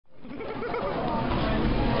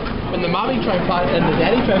the mommy tripod and the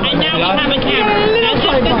daddy tripod. And now we have a camera. As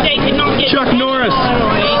if the day could not get Chuck Norris.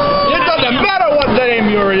 It doesn't matter what name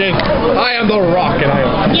yours is. I am the Rock, and I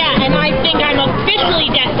am. Yeah, and I think I'm officially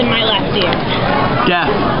deaf in my left ear. Deaf.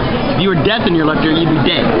 If you were deaf in your left ear, you'd be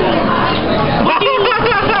dead. What do you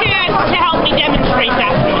stand to help me demonstrate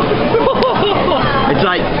that? It's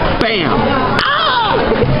like, bam. Oh!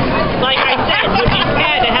 Like I said, would you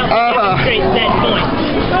stand to help me demonstrate that point?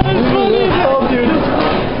 That's funny as hell, dude.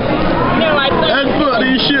 No, That's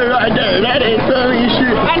funny shit right there. That is funny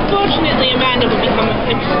shit. Unfortunately, Amanda would become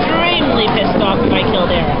extremely pissed off if I killed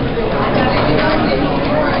Eric.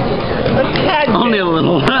 Only a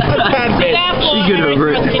little. She get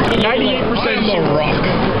over it. 98% The Rock.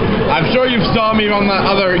 I'm sure you saw me on that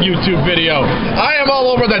other YouTube video. I am all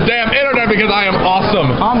over the damn internet because I am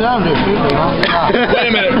awesome. Calm down, dude.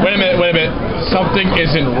 Wait a minute. Something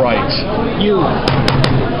isn't right. You.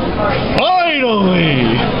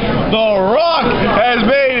 Finally! The Rock has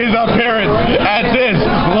made his appearance at this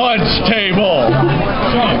lunch table.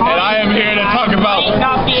 And I am here to talk about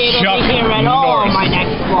Chuck Norris.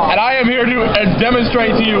 And I am here to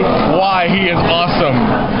demonstrate to you why he is awesome.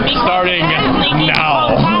 Starting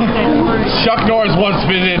now. Chuck Norris once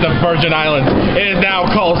visited the Virgin Islands. It is now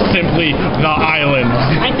called simply the Islands.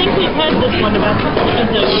 I think we've heard this one about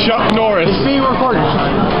Chuck Norris. It's being recorded.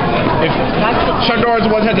 If Chuck Norris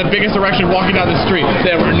once had the biggest erection walking down the street,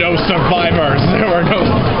 there were no survivors. There were no...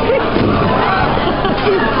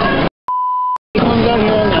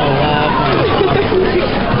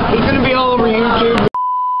 It's gonna be all over YouTube.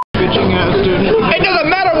 Bitching at a student. It doesn't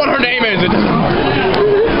matter what her name is.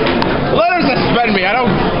 Let her suspend me. I don't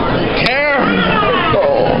care.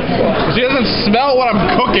 She doesn't smell what I'm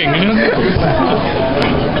cooking.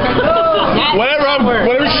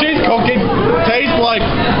 Whatever she's cooking tastes like.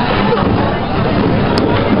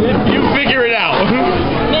 You figure it out.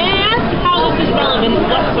 Man, how is this relevant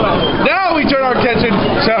whatsoever? Now we turn our attention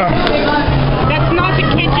to. That's not the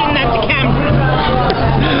kitchen, that's the camera.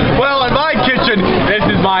 Well, in my kitchen,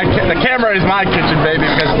 the camera is my kitchen, baby,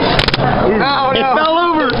 because It fell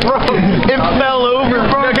over. It fell over.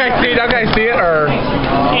 Okay, see it, or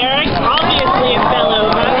Eric, obviously it fell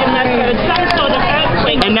over, and that's some sort of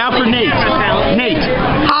earthquake. And now for Nate. Nate.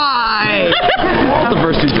 Hi. That's the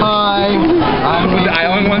first two. Hi, I'm the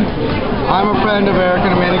island one. I'm a friend of Eric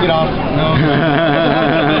and Amanda. Get off. No.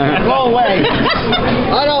 Go away.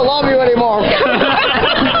 I don't love you anymore.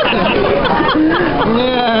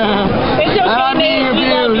 Yeah. It's okay, And I'm being Nate, we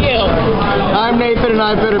love abused. you. I'm Nathan and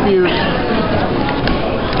I've been abused.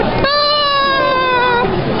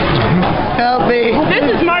 Help me. This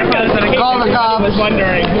is Marcos. Call the cops. Was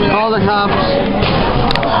wondering who that Call the cops.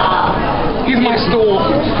 He's my stool.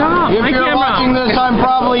 Stop, If my you're camera. watching this, I'm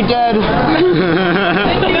probably dead.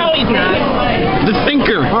 No, he's not. The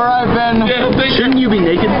thinker. Where I've been. Shouldn't you be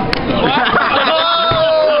naked? I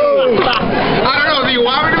don't know. Do you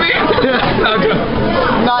want me to be?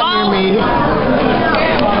 Not near me.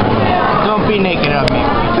 Don't be naked of me.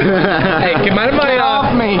 Hey, can I off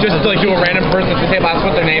me. just like do a random person to say last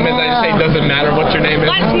what their name is? I just say it doesn't matter what your name is.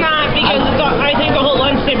 Let's not, because I think the whole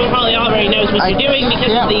lunch table probably already knows what you're doing because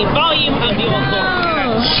of the volume of your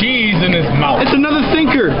voice. Cheese in his mouth. It's another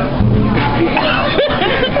thinker.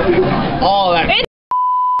 All that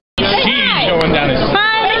cheese going down his.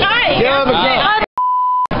 Hi. Get out of the Hi.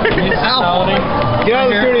 Get out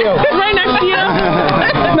of the studio. Right next to you.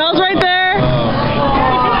 Mel's right there.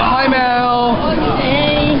 Hi, Mel.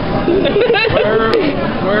 Hey.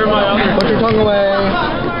 Where am I? Put your tongue away.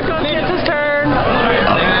 It's his turn.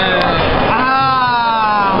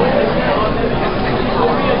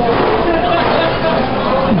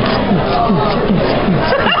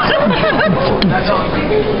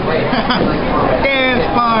 Dance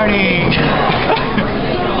party.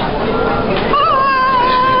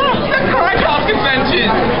 The Krakow convention.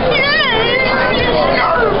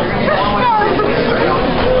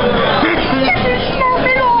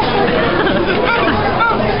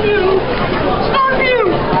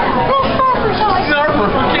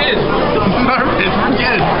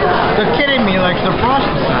 The kid in me likes the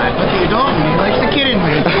frosted side, but the adult in me likes the kid in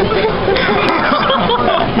me.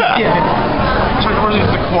 Chuck Norris is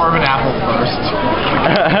the core of an apple first.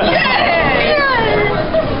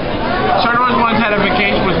 Chuck Norris once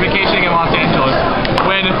was vacationing in Los Angeles.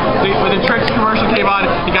 When the Trix commercial came on,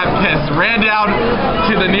 he got pissed. Ran down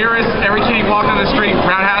to the nearest, every kid he walked on the street,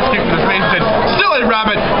 roundhouse kicked in his face, and said, "Silly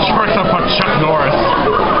rabbit, shorts up on Chuck Norris."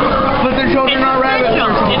 But their children are rabbits.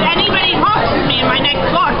 If anybody talks to me in my next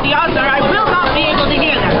box, the odds are I will not be able to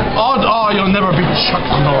hear them. Odds are you'll never be Chuck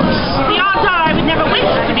Norris. The odds are I would never wish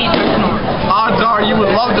to be Chuck Norris. Odds are you would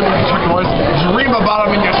love to to be Chuck Norris, dream about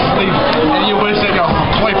him in your sleep, and you wish that your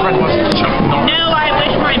boyfriend was Chuck Norris. No, I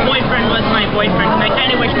wish my boyfriend was my boyfriend, and I kind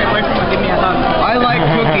of wish my boyfriend would give me a hug. I like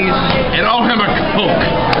cookies. And owe him a Coke.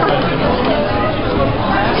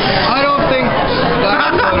 I don't think that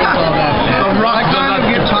is all that bad. The Rock I does kind not of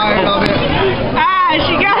get tired of it. Ah,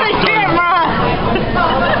 she got a camera!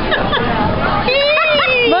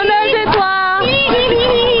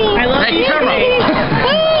 I love Hey, you. camera.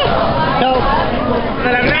 No.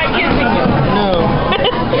 But I'm not kissing you. No.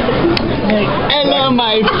 Hello,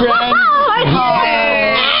 my friend.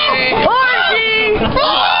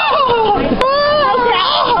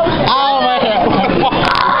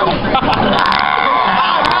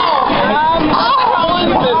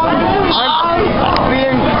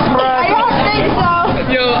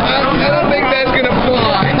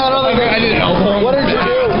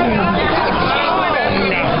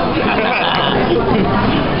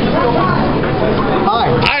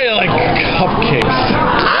 Cupcakes.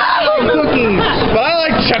 Cookies. But I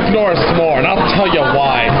like Chuck Norris more, and I'll tell you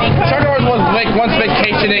why. Chuck Norris was once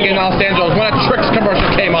vacationing in Los Angeles when a Trix commercial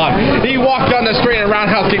came on. He walked down the street and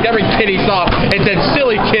roundhouse kicked every kid he saw and said,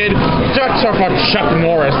 "Silly kid, just talk about Chuck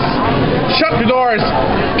Norris." Chuck Norris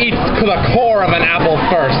eats the core of an apple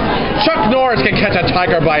first. Chuck Norris can catch a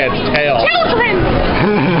tiger by its tail. Children!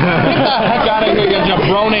 Get the heck out of here, you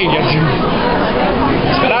jabroni.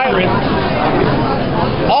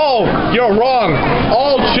 Oh, you're wrong.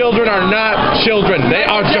 All children are not children. They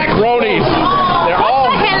are jabronis. They're all...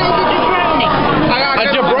 What the hell is a jabroni? A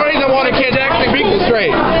jabroni's the one who can't actually speak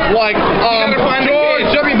straight. Like, George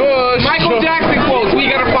W. Bush. Michael Jackson quotes, "We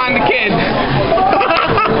gotta find the kids."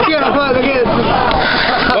 You gotta find the kids.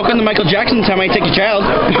 Welcome to Michael Jackson Time I Take a Child.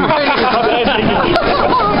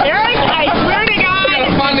 Eric, I swear to God,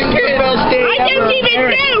 Find the kids. I don't even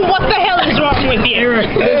know what the hell is wrong with you.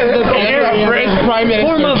 Prime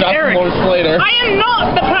Minister just months later. I am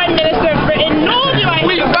not the Prime Minister of Britain, nor do I...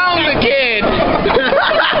 We found the kid!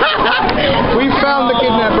 We found the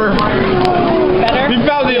kidnapper. Better? We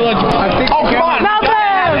found the alleged... I think Oh, come on! Malcolm!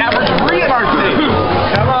 Average 3 in our thing.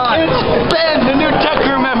 Come on. It's Ben, the new tech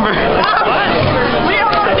crew member. We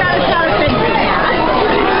almost got a shot of things.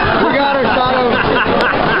 We got our shot of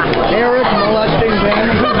Eric molesting Ben.